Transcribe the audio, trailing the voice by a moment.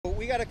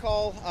got a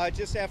call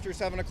just after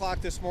 7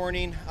 o'clock this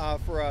morning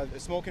for a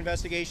smoke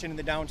investigation in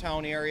the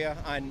downtown area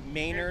on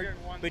Maynard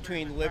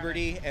between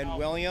Liberty and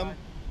William.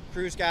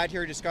 Crews got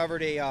here,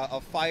 discovered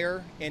a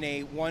fire in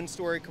a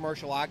one-story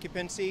commercial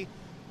occupancy.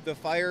 The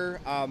fire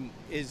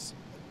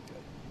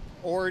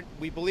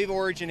we believe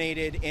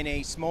originated in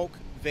a smoke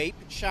vape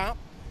shop,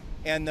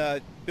 and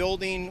the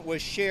building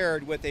was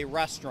shared with a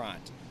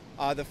restaurant.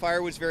 The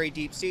fire was very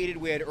deep-seated.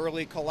 We had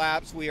early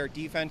collapse. We are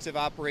defensive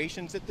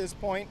operations at this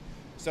point.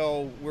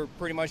 So we're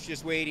pretty much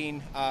just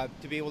waiting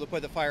to be able to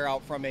put the fire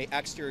out from an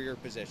exterior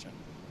position.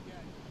 Yeah,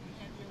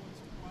 any idea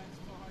why it's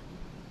so hard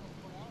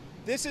to put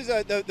out? This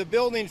is the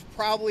building's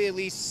probably at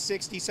least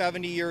 60,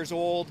 70 years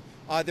old.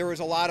 There was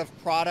a lot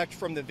of product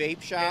from the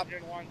vape shop.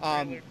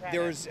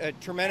 There was a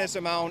tremendous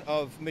amount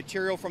of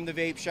material from the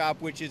vape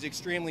shop, which is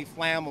extremely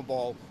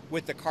flammable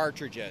with the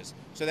cartridges.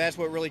 So that's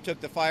what really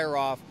took the fire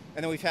off.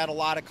 And then we've had a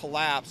lot of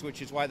collapse,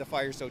 which is why the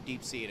fire is so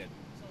deep-seated.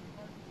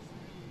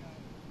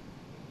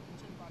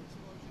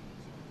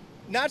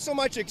 Not so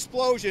much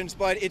explosions,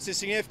 but it's a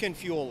significant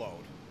fuel load.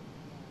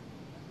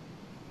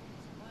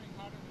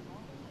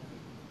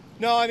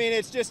 No, I mean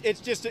it's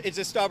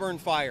a stubborn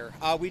fire.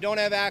 We don't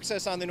have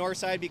access on the north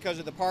side because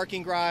of the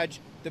parking garage.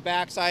 The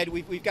back side,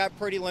 we've got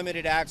pretty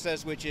limited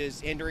access, which is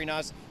hindering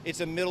us. It's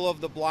a middle of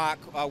the block,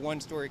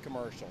 one-story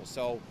commercial.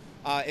 So,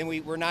 and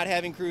we're not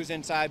having crews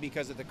inside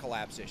because of the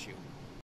collapse issue.